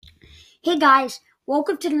Hey guys,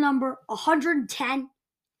 welcome to the number 110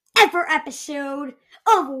 ever episode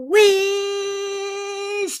of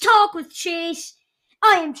Wiz Talk with Chase.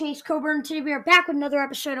 I am Chase Coburn. Today we are back with another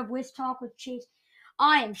episode of Wiz Talk with Chase.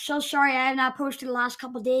 I am so sorry I have not posted the last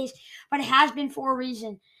couple days, but it has been for a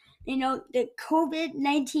reason. The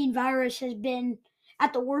COVID-19 virus has been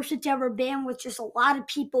at the worst it's ever been, with just a lot of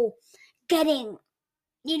people getting,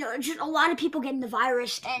 the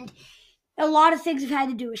virus, and a lot of things have had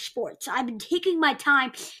to do with sports. I've been taking my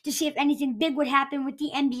time to see if anything big would happen with the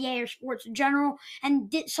NBA or sports in general,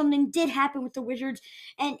 and something did happen with the Wizards.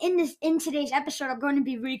 And in today's episode, I'm going to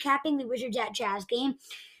be recapping the Wizards at Jazz game,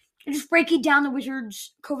 and just breaking down the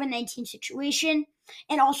Wizards' COVID-19 situation,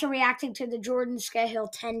 and also reacting to the Jordan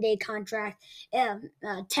Scahill 10-day contract,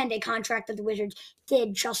 10-day contract that the Wizards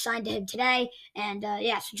did just sign to him today. And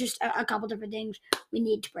so just a couple different things we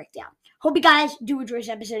need to break down. Hope you guys do enjoy this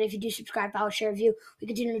episode. If you do subscribe, follow, share, review, we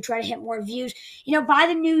continue to try to hit more views. By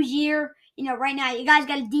the new year, right now, you guys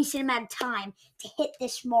got a decent amount of time to hit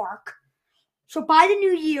this mark. So by the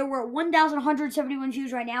new year, we're at 1,171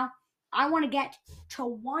 views right now. I want to get to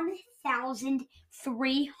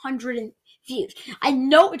 1,300 views. I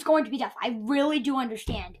know it's going to be tough. I really do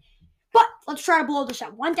understand. But let's try to blow this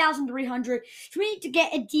up. 1,300. So we need to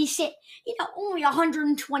get a decent, only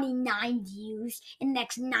 129 views in the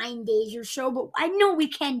next 9 days or so. But I know we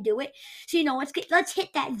can do it. So, let's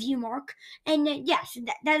hit that view mark. And yes,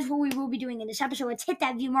 that is what we will be doing in this episode. Let's hit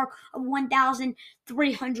that view mark of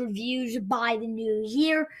 1,300 views by the new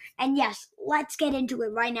year. And yes, let's get into it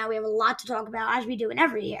right now. We have a lot to talk about, as we do in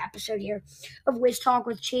every episode here of Wiz Talk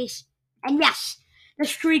with Chase. And yes, the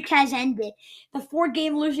streak has ended. The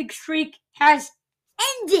 4-game losing streak has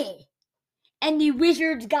ended. And the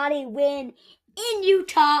Wizards got a win in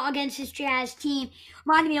Utah against this Jazz team.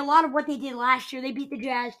 Reminded me a lot of what they did last year. They beat the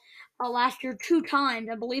Jazz last year 2 times.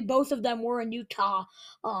 I believe both of them were in Utah.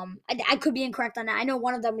 I could be incorrect on that. I know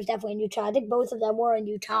one of them was definitely in Utah. I think both of them were in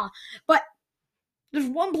Utah. But there's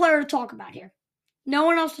one player to talk about here. No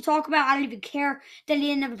one else to talk about. I don't even care that he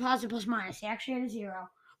didn't have a positive plus minus. He actually had a 0.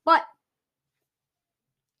 But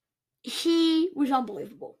he was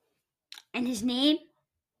unbelievable. And his name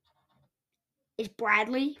is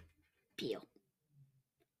Bradley Beal.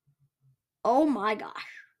 Oh my gosh.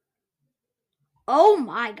 Oh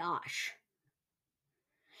my gosh.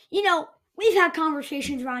 We've had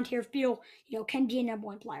conversations around here if Beal, can be a number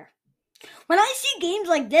 1 player. When I see games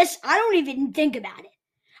like this, I don't even think about it.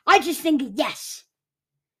 I just think yes.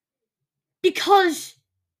 Because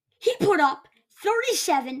he put up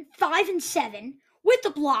 37, 5 and 7 with the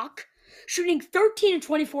block, shooting 13 of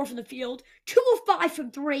 24 from the field, 2 of 5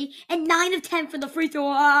 from 3, and 9 of 10 from the free throw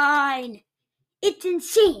line. It's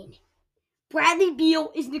insane. Bradley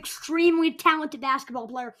Beal is an extremely talented basketball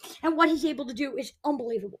player, and what he's able to do is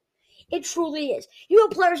unbelievable. It truly is. You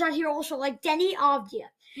have players out here also like Deni Avdija,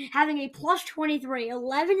 having a plus 23,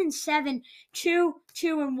 11 and 7, 2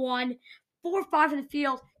 and 1, 4 5 from the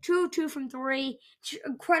field, 2 2 from 3.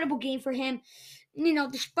 Incredible game for him.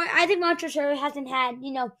 Despite, I think Montrezl hasn't had,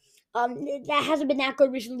 that hasn't been that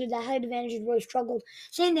good recently. That height advantage has really struggled.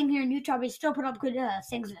 Same thing here in Utah, but he still put up good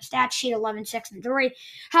things in the stat sheet: 11, 6, and 3.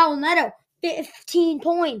 Raul Neto, 15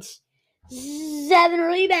 points, 7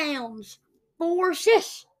 rebounds, 4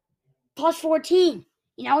 assists, plus 14.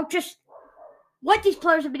 Just what these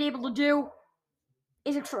players have been able to do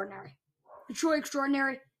is extraordinary. It's truly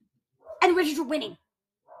extraordinary. And the Wizards are winning.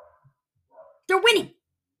 They're winning.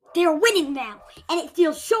 They are winning now. And it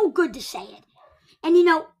feels so good to say it. And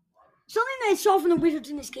something that I saw from the Wizards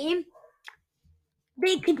in this game,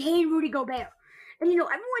 they contained Rudy Gobert. And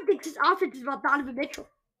everyone thinks this offense is about Donovan Mitchell.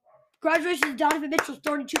 Congratulations to Donovan Mitchell's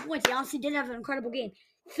 32 points. He honestly did have an incredible game.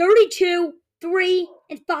 32, 3,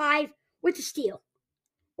 and 5 with a steal.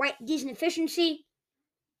 Right? Decent efficiency.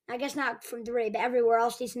 I guess not from 3, but everywhere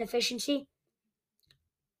else, decent efficiency.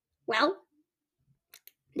 Well,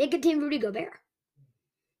 they contained Rudy Gobert.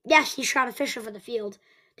 Yes, he shot efficient for the field.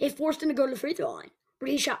 They forced him to go to the free throw line, but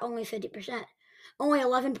he shot only 50%. Only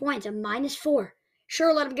 11 points, a -4.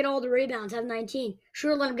 Sure, let him get all the rebounds, have 19.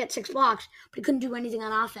 Sure, let him get 6 blocks, but he couldn't do anything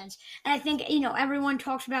on offense. And I think, everyone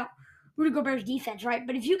talks about Rudy Gobert's defense, right?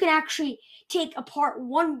 But if you can actually take apart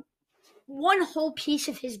one whole piece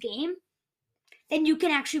of his game, then you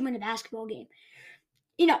can actually win a basketball game.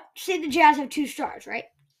 Say the Jazz have 2 stars, right?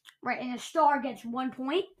 Right, and a star gets 1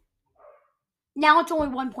 point. Now it's only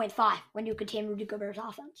 1.5 when you contain Rudy Gobert's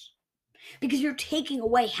offense, because you're taking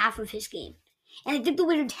away half of his game. And I think the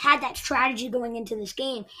Wizards had that strategy going into this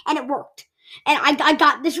game, and it worked. And I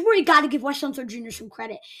got this is where you got to give Wes Unseld Jr. some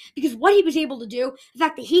credit, because what he was able to do, the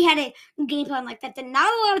fact that he had a game plan like that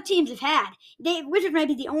not a lot of teams have had. Wizards might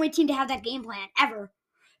be the only team to have that game plan ever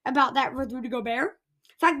about that with Rudy Gobert.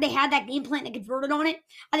 The fact that they had that game plan and converted on it,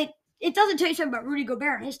 I think it doesn't tell you something about Rudy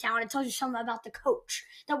Gobert and his talent. It tells you something about the coach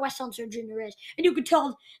that Wes Unseld Jr. is, and you could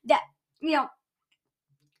tell that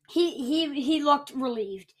he looked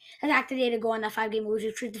relieved. The fact that they had to go on that 5-game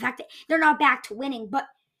losing streak, the fact that they're not back to winning, but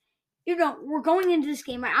we're going into this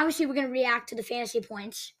game, right? Obviously, we're going to react to the fantasy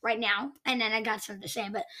points right now, and then I got something to say.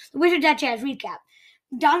 But the Wizards at Jazz recap: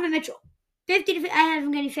 Donovan Mitchell, I have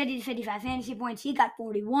him getting 50 to 55 fantasy points. He got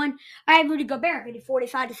 41. I had Rudy Gobert getting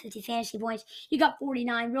 45 to 50 fantasy points. He got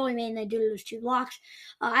 49, really mainly due to those 2 blocks.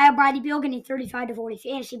 I had Bradley Beal getting 35 to 40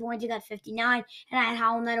 fantasy points. He got 59. And I had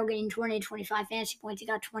Howell Neto getting 20 to 25 fantasy points. He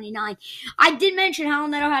got 29. I did mention Howell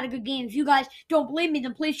Neto had a good game. If you guys don't believe me,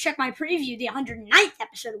 then please check my preview, the 109th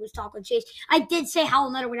episode of Talk with Chase. I did say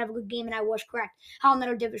Howell Neto would have a good game, and I was correct. Howell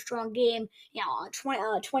Neto did a strong game.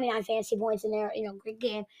 29 fantasy points in there. Great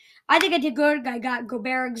game. I think I did good. I got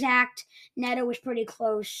Gobert exact. Neto was pretty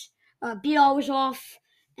close. Beal was off.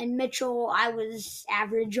 And Mitchell, I was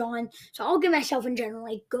average on. So I'll give myself in general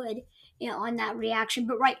good, on that reaction.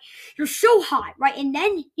 But, right, you're so hot, right? And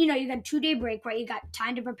then, you got a 2-day break, right? You got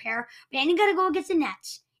time to prepare. But then you got to go against the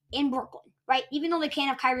Nets in Brooklyn, right? Even though they can't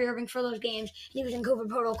have Kyrie Irving for those games, he was in COVID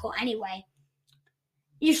protocol anyway.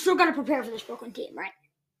 You still got to prepare for this Brooklyn team, right?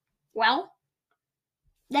 Well,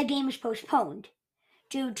 that game was postponed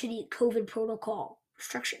due to the COVID protocol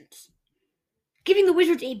restrictions, giving the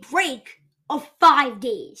Wizards a break of 5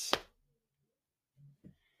 days.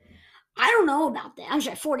 I don't know about that. I'm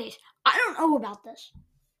sorry, 4 days. I don't know about this.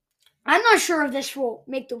 I'm not sure if this will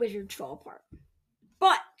make the Wizards fall apart.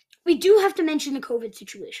 But we do have to mention the COVID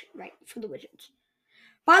situation, right, for the Wizards.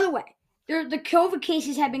 By the way, the COVID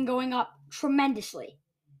cases have been going up tremendously.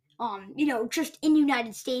 Just in the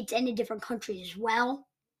United States and in different countries as well.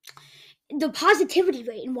 The positivity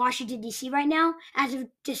rate in Washington, D.C. right now, as of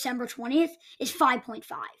December 20th, is 5.5.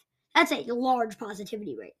 That's a large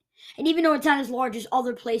positivity rate. And even though it's not as large as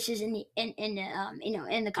other places in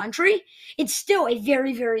the country, it's still a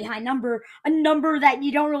very, very high number, a number that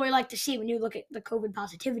you don't really like to see when you look at the COVID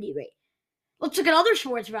positivity rate. Let's look at other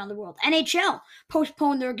sports around the world. NHL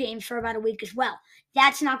postponed their games for about a week as well.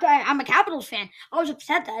 That's not good. I'm a Capitals fan. I was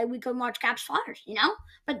upset that we couldn't watch Caps Flyers,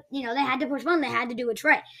 But, they had to postpone. They had to do what's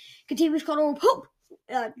right. Kentavious Caldwell-Pope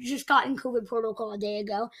just got in COVID protocol a day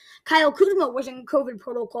ago. Kyle Kuzma was in COVID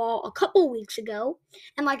protocol a couple weeks ago.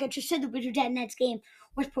 And like I just said, the Wizards at Nets game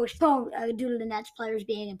was postponed due to the Nets players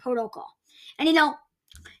being in protocol. And,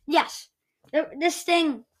 yes, this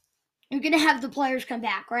thing, you're going to have the players come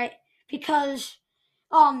back, right? Because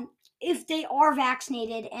if they are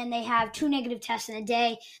vaccinated and they have 2 negative tests in a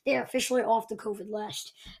day, they're officially off the COVID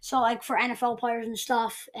list. So, like for NFL players and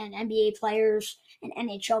stuff, and NBA players and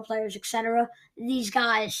NHL players, etc., these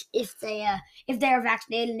guys, if they are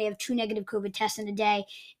vaccinated and they have 2 negative COVID tests in a day,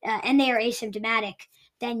 and they are asymptomatic,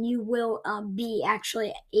 then you will be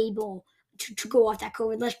actually able to go off that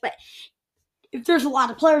COVID list. But if there's a lot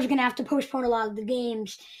of players going to have to postpone a lot of the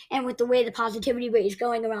games, and with the way the positivity rate is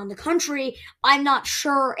going around the country, I'm not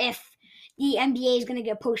sure if the NBA is going to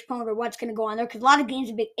get postponed or what's going to go on there, because a lot of games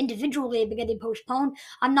have been individually getting postponed.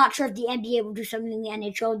 I'm not sure if the NBA will do something the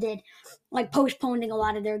NHL did, like postponing a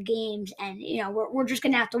lot of their games, and we're just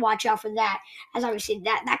going to have to watch out for that, as obviously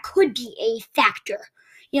that could be a factor,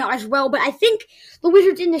 as well. But I think the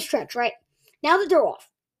Wizards in this stretch, right now that they're off,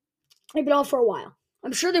 they've been off for a while.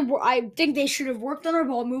 I'm sure I think they should have worked on their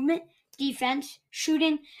ball movement, defense,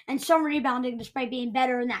 shooting, and some rebounding, despite being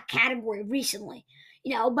better in that category recently.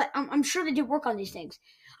 But I'm sure they did work on these things.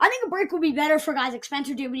 I think a break would be better for guys like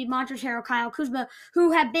Spencer Dinwiddie, Montrezl Harrell, Kyle Kuzma,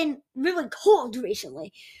 who have been really cold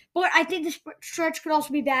recently. But I think this stretch could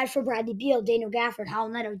also be bad for Bradley Beal, Daniel Gafford, Howell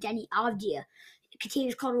Neto, Deni Avdija,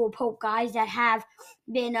 Kentavious Caldwell-Pope, guys that have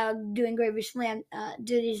been doing great recently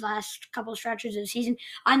due to these last couple of stretches of the season.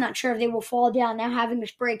 I'm not sure if they will fall down now having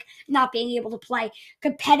this break, not being able to play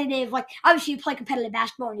competitive. Like, obviously, you play competitive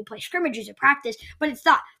basketball and you play scrimmages at practice, but it's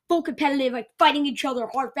not full competitive, like fighting each other,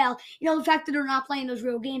 heartfelt. The fact that they're not playing those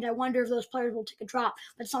real games, I wonder if those players will take a drop,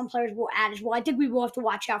 but some players will add as well. I think we will have to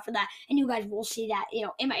watch out for that, and you guys will see that,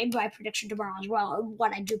 in my prediction tomorrow as well,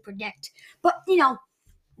 what I do predict. But,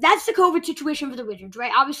 that's the COVID situation for the Wizards,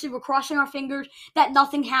 right? Obviously, we're crossing our fingers that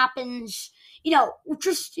nothing happens,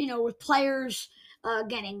 with players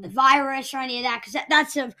getting the virus or any of that, because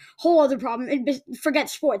that's a whole other problem. Forget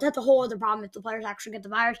sports, that's a whole other problem if the players actually get the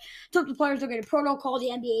virus. So if the players are getting a protocol, the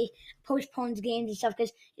NBA postpones games and stuff,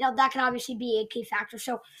 because that can obviously be a key factor.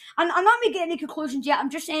 So I'm not making any conclusions yet. I'm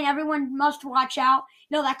just saying everyone must watch out.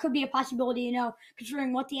 That could be a possibility,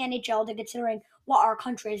 considering what the NHL did, considering what our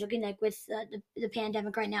country is looking like with the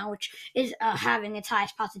pandemic right now, which is having its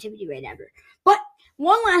highest positivity rate ever. But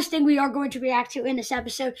one last thing we are going to react to in this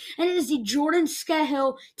episode, and it is the Jordan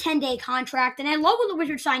Scahill 10-day contract. And I love when the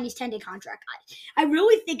Wizards sign these 10-day contract guys. I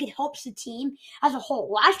really think it helps the team as a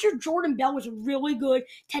whole. Last year, Jordan Bell was a really good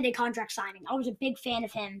 10-day contract signing. I was a big fan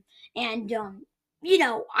of him. And,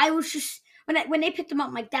 I was just... When they picked him up,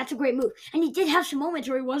 I'm like, that's a great move. And he did have some moments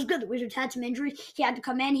where he was good. The Wizards had some injuries. He had to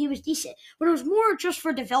come in. He was decent. But it was more just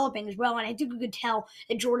for developing as well. And I think we could tell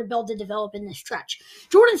that Jordan Bell did develop in this stretch.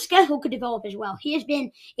 Jordan Scahill could develop as well. He has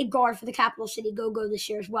been a guard for the Capital City Go-Go this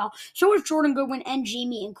year as well. So has Jordan Goodwin and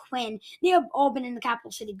Jamie and Quinn. They have all been in the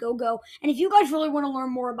Capital City Go-Go. And if you guys really want to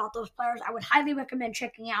learn more about those players, I would highly recommend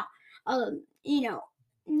checking out,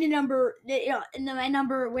 my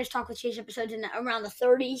number Wiz Talk with Chase episodes in around the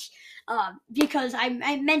 30s, because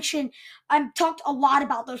I've talked a lot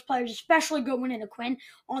about those players, especially Goodwin and Quinn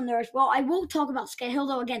on there as well. I will talk about Scahill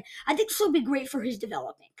though. Again, I think this will be great for his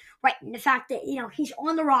development, right? And the fact that he's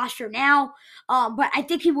on the roster now, but I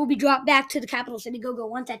think he will be dropped back to the Capital City Go-Go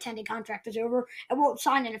once that 10-day contract is over. I won't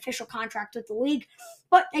sign an official contract with the league,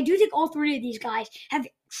 but I do think all three of these guys have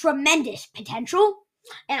tremendous potential.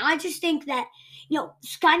 And I just think that,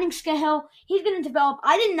 signing Scahill, he's going to develop.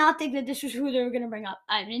 I did not think that this was who they were going to bring up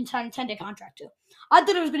in 10-day contract to. I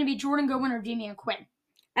thought it was going to be Jordan Goodwin or Jamie and Quinn.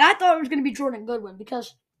 And I thought it was going to be Jordan Goodwin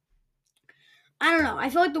because, I don't know, I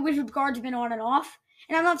feel like the Wizards guards have been on and off.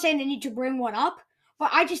 And I'm not saying they need to bring one up, but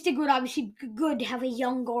I just think it would obviously be good to have a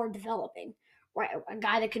young guard developing. Right, a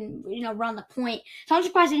guy that can, run the point. So I'm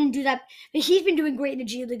surprised they didn't do that. But he's been doing great in the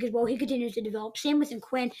G League as well. He continues to develop. Same with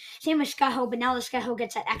Quinn. Same with Scahill. But now that Scahill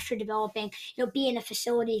gets that extra developing, be in the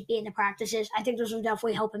facilities, be in the practices. I think those will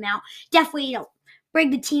definitely help him out. Definitely, bring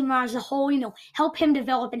the team as a whole. Help him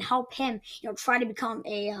develop and help him, try to become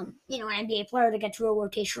a, an NBA player that gets real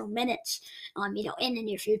rotational minutes, in the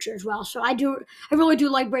near future as well. So I really do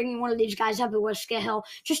like bringing one of these guys up. It was Scahill,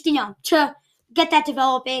 just to get that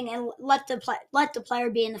developing and let the player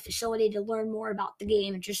be in the facility to learn more about the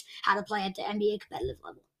game and just how to play at the NBA competitive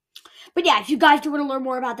level. But yeah, if you guys do want to learn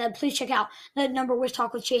more about that, please check out the number Wiz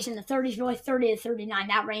Talk with Chase in the 30s, really 30 to 39,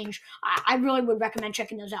 that range. I really would recommend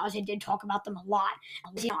checking those out, as I did talk about them a lot.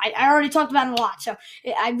 I already talked about them a lot, so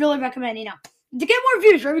I really recommend, to get more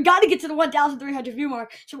views, right? We got to get to the 1,300 view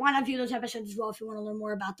mark, so why not view those episodes as well if you want to learn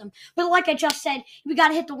more about them. But like I just said, we got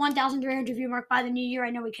to hit the 1,300 view mark by the new year.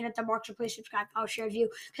 I know we can hit that mark, so please subscribe, follow, share, view,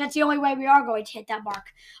 because that's the only way we are going to hit that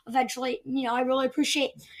mark eventually. I really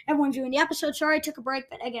appreciate everyone viewing the episode. Sorry I took a break,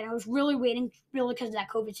 but again, I was really waiting, really because of that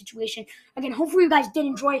COVID situation. Again, hopefully you guys did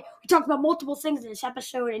enjoy. We talked about multiple things in this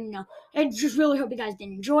episode, and I just really hope you guys did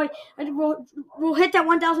enjoy. And we'll hit that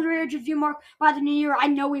 1,300 view mark by the new year. I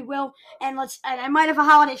know we will, and I might have a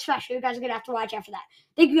holiday special you guys are going to have to watch after that.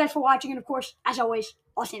 Thank you guys for watching, and of course, as always,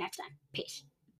 I'll see you next time. Peace.